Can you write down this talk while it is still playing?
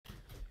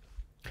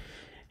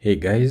Hey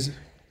guys,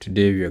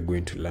 today we are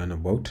going to learn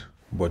about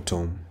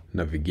bottom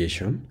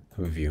navigation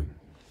view.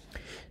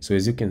 So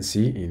as you can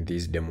see in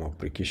this demo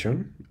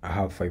application, I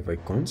have 5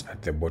 icons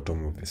at the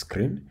bottom of the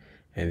screen,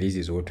 and this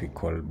is what we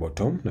call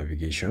bottom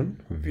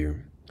navigation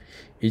view.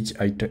 Each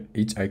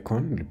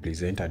icon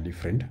represents a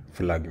different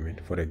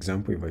fragment. For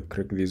example, if I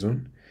click this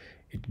one,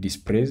 it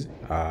displays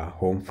a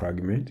home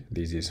fragment.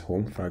 This is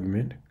home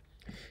fragment.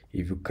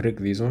 If you click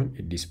this one,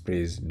 it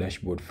displays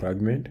dashboard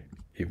fragment.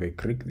 If I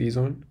click this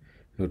one,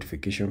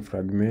 notification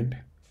fragment,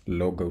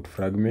 logout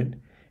fragment,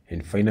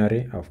 and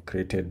finally I've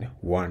created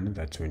one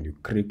that's when you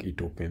click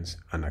it opens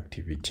an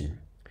activity.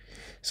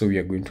 So we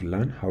are going to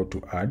learn how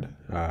to add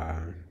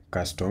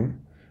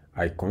custom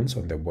icons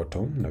on the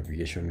bottom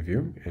navigation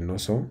view, and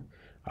also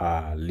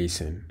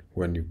listen.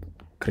 When you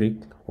click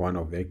one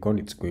of the icon,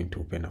 it's going to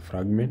open a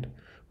fragment.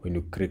 When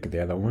you click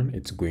the other one,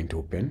 it's going to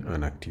open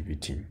an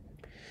activity.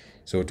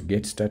 So to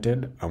get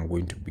started, I'm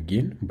going to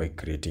begin by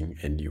creating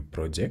a new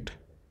project.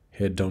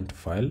 Head down to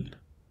File,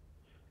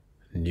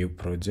 New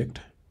Project,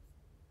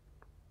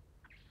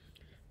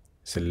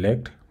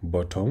 select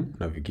Bottom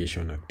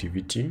Navigation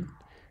Activity,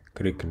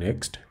 click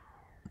Next,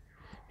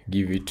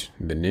 give it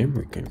the name.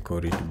 We can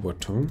call it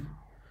Bottom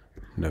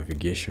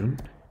Navigation,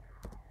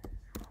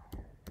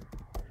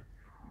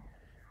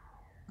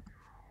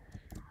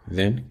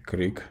 then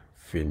click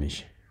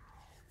Finish.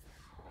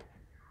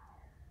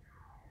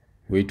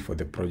 Wait for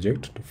the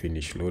project to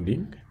finish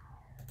loading.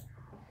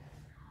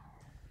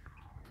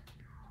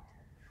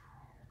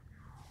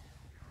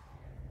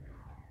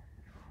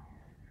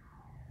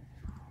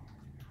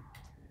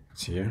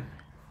 Here.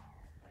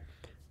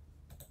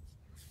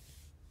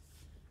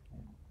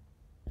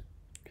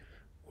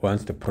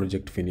 Once the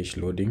project finishes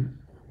loading,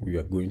 we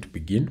are going to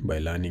begin by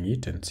learning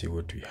it and see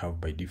what we have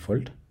by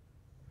default.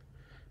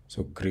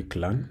 So click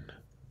Learn.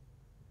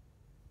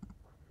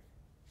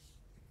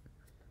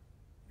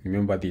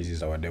 Remember, this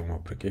is our demo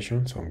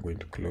application, so I'm going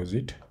to close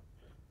it.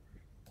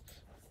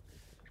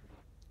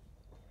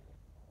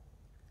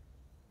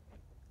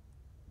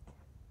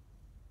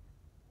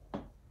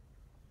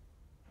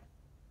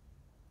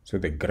 So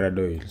the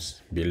Gradle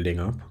is building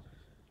up.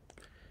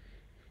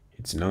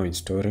 It's now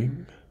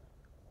installing.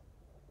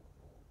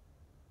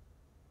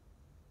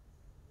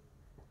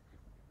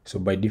 So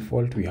by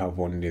default, we have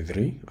only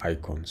 3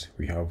 icons.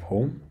 We have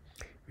home,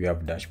 we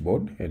have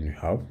dashboard, and we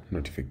have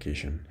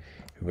notification.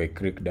 If I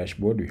click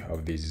dashboard, we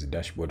have this is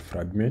dashboard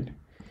fragment.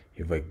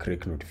 If I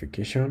click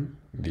notification,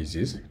 this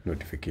is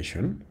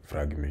notification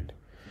fragment.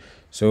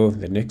 So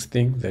the next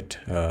thing that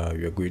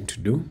we are going to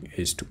do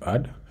is to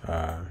add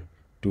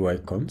 2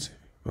 icons.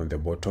 On the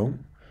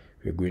bottom,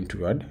 we're going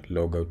to add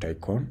logout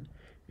icon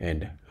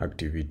and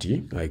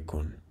activity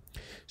icon.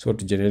 So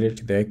to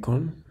generate the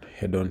icon,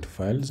 head on to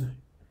Files,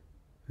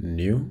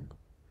 New,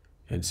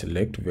 and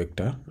select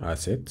Vector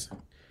Assets.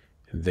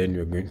 And then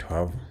we're going to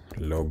have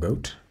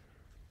logout.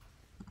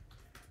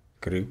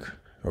 Click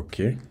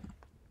OK.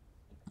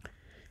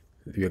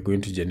 We are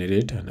going to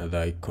generate another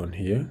icon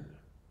here,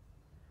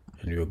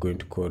 and we are going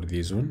to call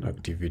this one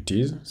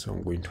activities. So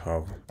I'm going to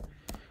have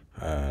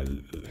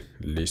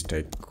list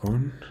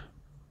icon,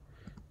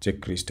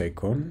 checklist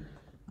icon.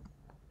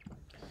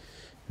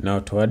 Now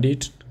to add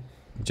it,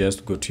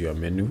 just go to your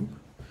menu,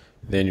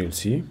 then you'll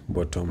see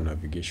bottom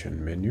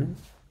navigation menu.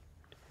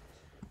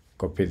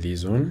 Copy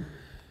this one,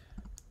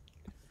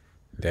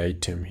 the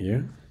item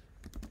here,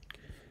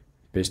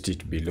 paste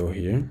it below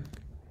here,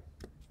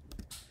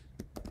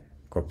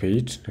 copy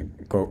it,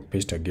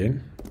 paste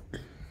again,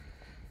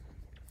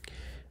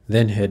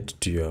 then head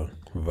to your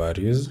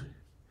values,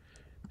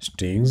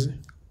 strings,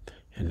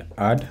 and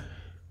add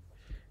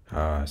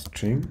a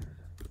string,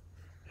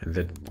 and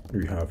then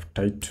we have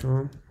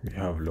title, we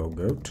have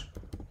logout,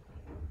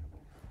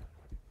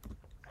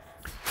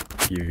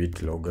 give it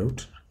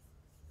logout,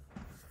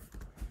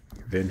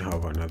 then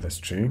have another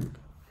string,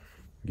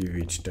 give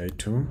it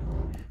title,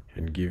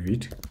 and give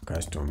it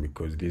custom,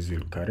 because this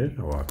will carry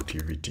our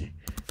activity.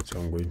 So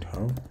I'm going to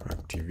have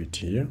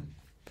activity here.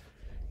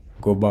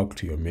 Go back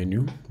to your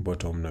menu,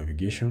 bottom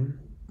navigation.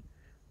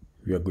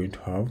 We are going to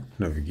have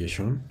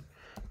navigation,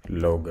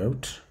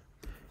 logout,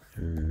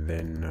 and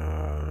then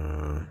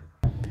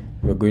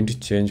we're going to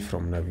change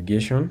from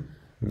navigation,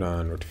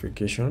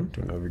 notification,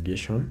 to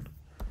navigation,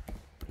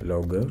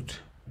 logout,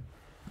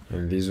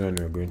 and this one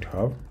we're going to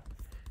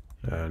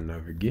have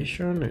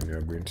navigation, and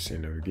we're going to say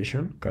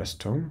navigation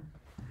custom.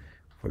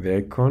 For the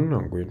icon,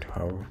 I'm going to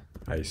have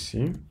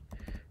IC,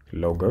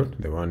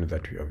 logout, the one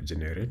that we have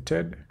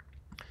generated,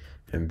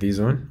 and this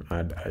one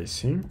add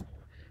IC.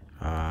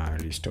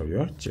 List of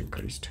your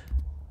checklist.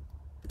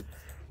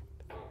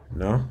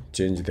 Now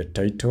change the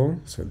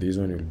title, so this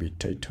one will be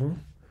title,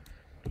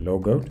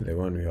 logout, the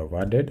one we have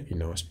added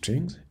in our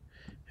strings,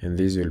 and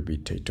this will be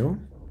title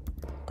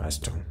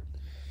custom.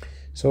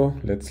 So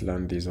let's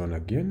learn this one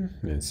again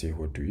and see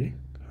what we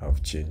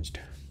have changed.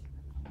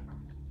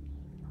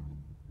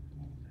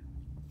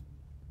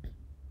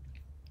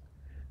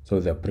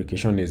 So the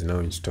application is now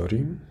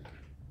installing.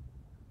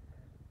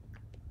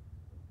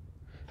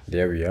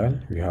 There we are.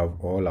 We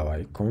have all our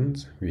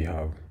icons. We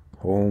have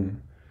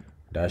home,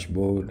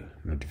 dashboard,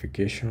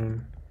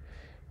 notification.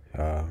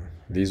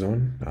 These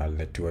one are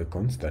the two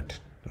icons that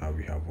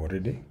we have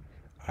already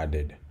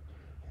added.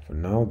 For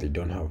now, they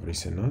don't have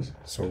listeners,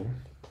 so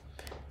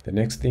the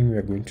next thing we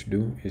are going to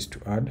do is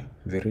to add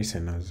the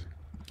listeners.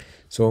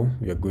 So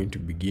we are going to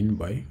begin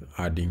by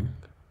adding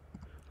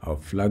our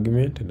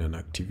fragment and an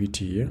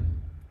activity here.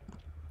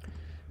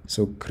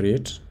 So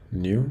create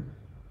new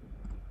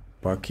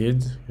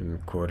package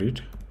and call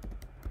it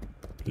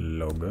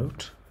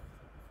logout.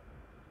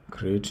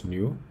 Create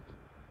new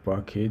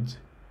package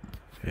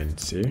and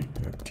say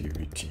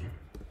activity.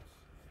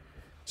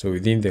 So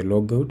within the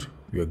logout,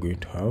 we are going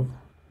to have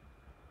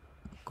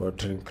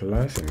content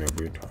class, and we are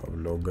going to have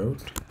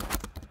logout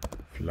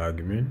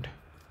fragment,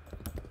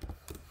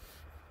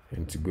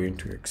 and it's going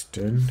to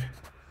extend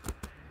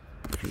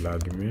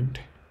fragment.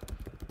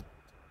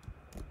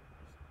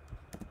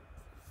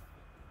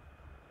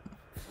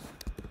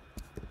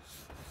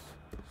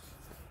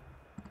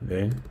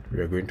 Then we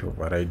are going to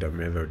override a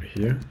method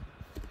here,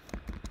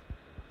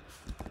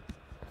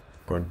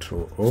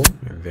 Control O,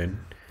 and then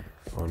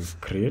on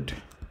create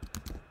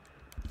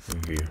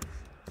view.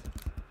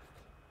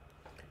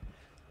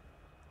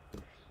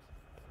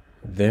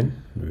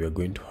 Then we are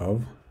going to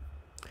have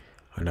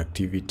an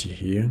activity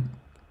here,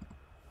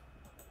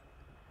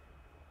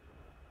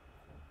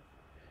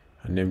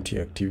 an empty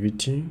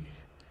activity,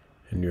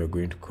 and we are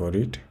going to call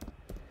it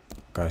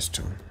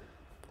custom.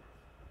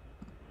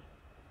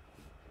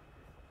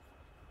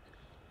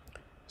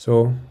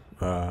 So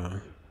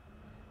to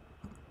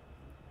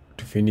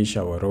finish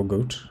our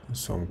logout,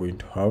 so I'm going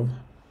to have,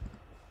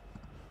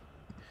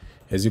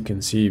 as you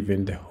can see,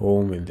 even the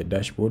home and the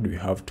dashboard we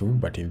have to,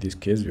 but in this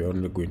case we are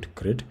only going to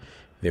create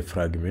the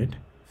fragment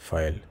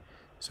file.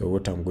 So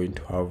what I'm going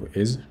to have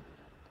is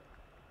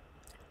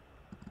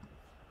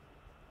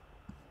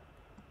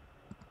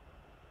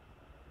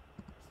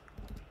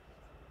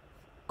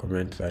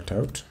comment that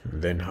out,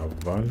 and then have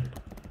val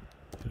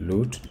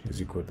load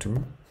is equal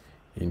to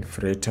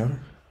inflator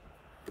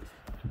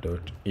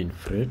dot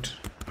inflate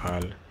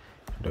al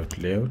dot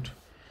layout.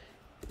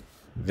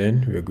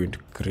 Then we are going to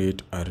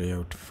create a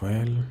layout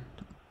file,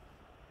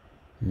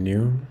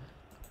 new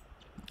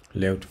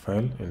layout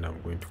file, and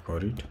I'm going to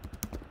call it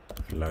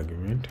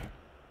fragment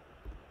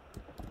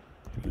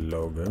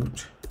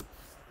logout.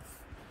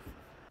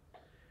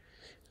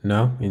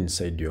 Now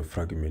inside your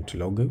fragment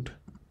logout,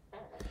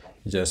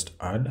 just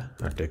add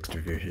a text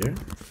view here.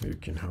 You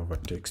can have a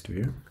text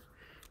view,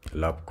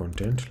 lab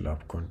content.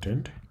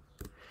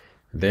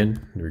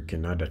 Then we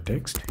can add a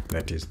text,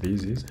 that is,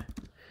 this is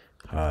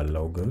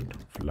logout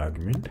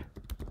fragment.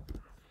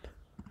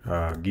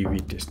 Give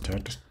it a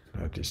start,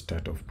 that is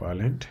start of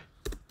parent.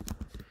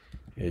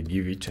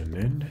 Give it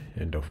an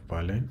end of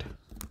parent.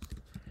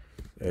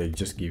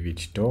 Just give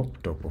it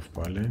top of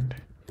parent,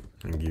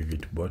 and give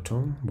it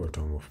bottom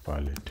of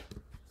parent.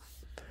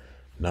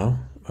 Now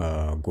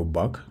go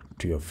back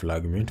to your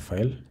fragment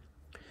file,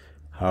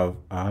 have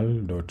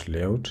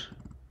al.layout.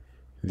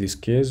 In this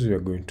case we are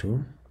going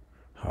to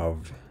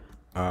have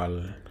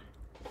al.layout.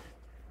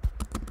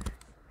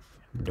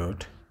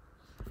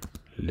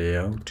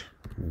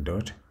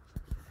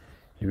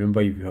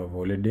 Remember, if you have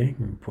already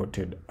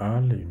imported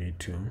al, you need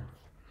to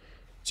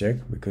check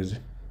because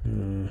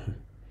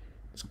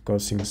it's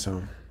causing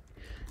some.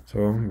 So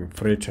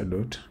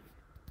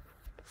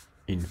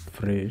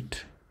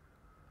inflator.inflate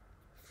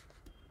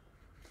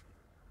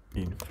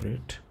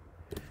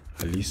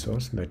a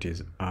resource, that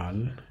is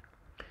al.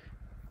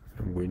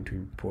 I'm going to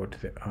import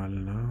the al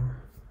now.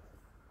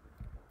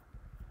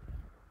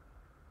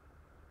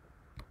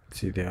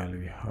 See the al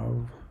we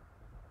have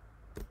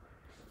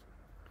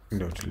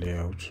dot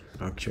layout.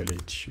 Actually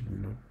it should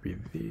not be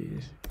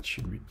this, it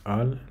should be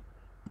al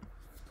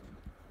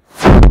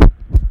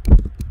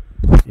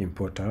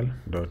import al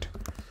dot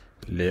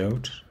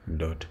layout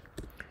dot,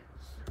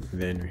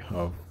 then we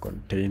have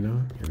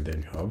container, and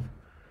then we have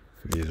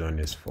this one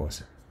is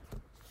false.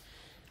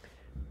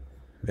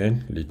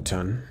 Then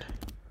return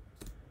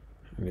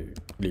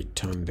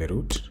the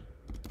root.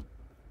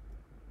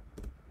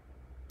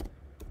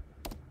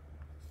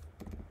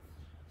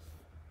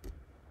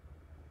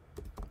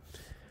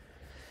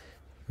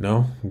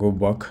 Now go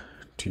back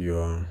to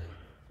your,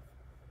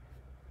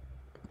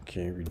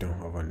 okay, we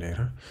don't have an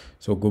error,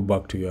 so go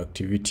back to your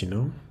activity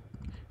now,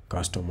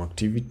 custom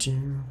activity,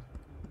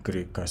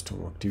 create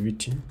custom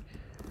activity,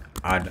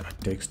 add a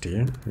text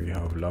here. We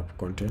have lab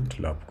content,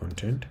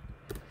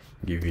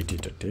 give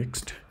it a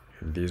text,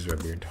 and this we are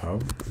going to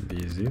have,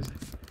 this is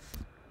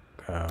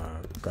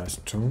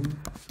custom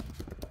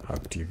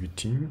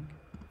activity.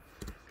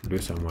 Do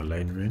some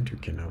alignment. You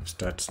can have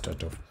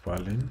start of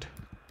parent,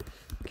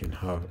 you can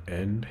have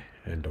end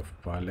of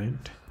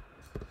parent,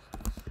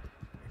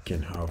 you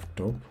can have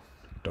top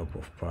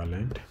of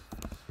parent,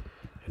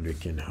 and we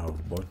can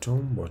have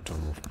bottom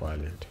of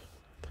parent.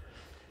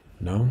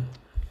 Now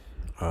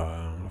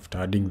after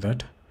adding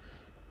that,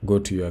 go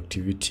to your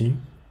activity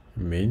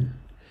main,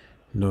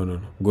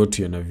 go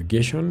to your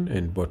navigation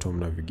and bottom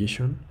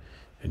navigation,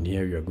 and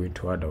here we are going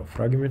to add our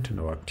fragment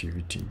and our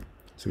activity.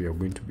 So we are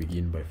going to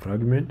begin by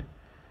fragment,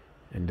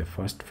 and the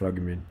first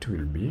fragment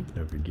will be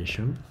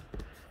navigation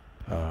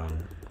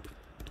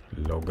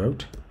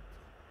logout.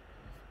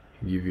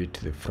 Give it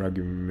the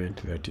fragment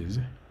that is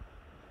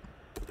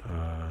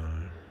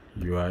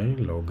UI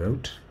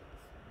logout.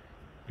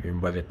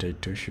 Remember the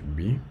title should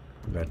be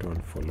that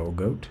one for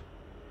logout,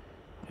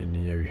 and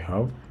here we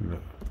have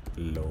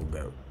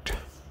logout.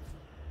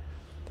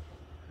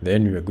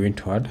 Then we are going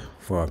to add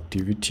for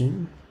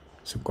activity,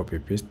 so copy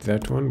paste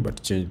that one,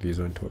 but change this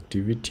one to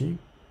activity,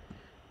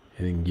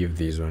 and then give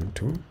this one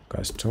to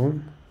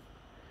custom,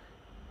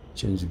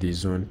 change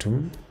this one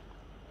to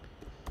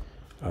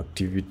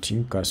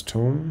activity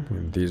custom,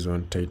 and this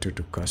one title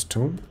to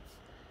custom,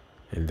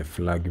 and the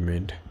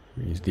fragment,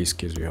 in this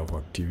case we have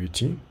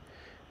activity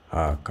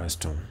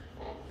custom.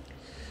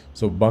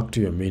 So back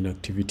to your main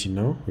activity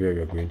now, where we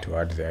are going to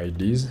add the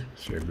IDs.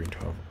 So we are going to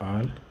have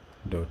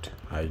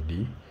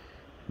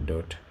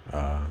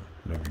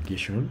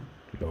al.id.navigation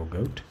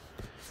logout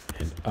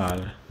and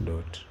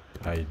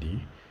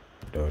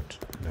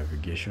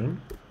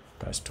al.id.navigation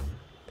custom.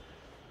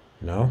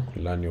 Now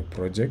learn your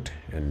project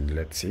and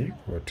let's see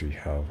what we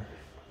have.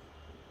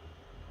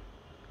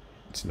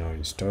 It's now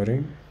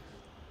installing.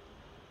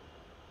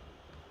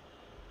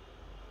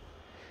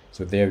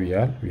 So there we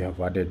are, we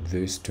have added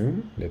these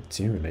two. Let's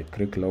see, when I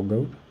click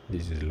logout,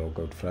 this is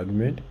logout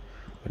fragment.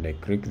 When I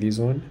click this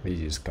one, this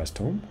is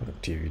custom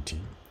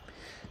activity.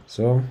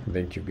 So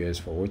thank you guys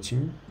for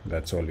watching.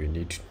 That's all we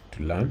need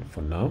to learn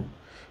for now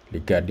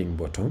regarding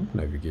bottom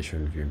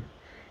navigation view.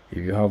 If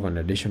you have an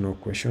additional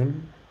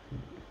question,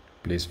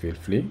 please feel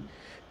free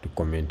to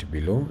comment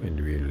below and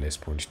we will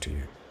respond to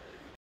you.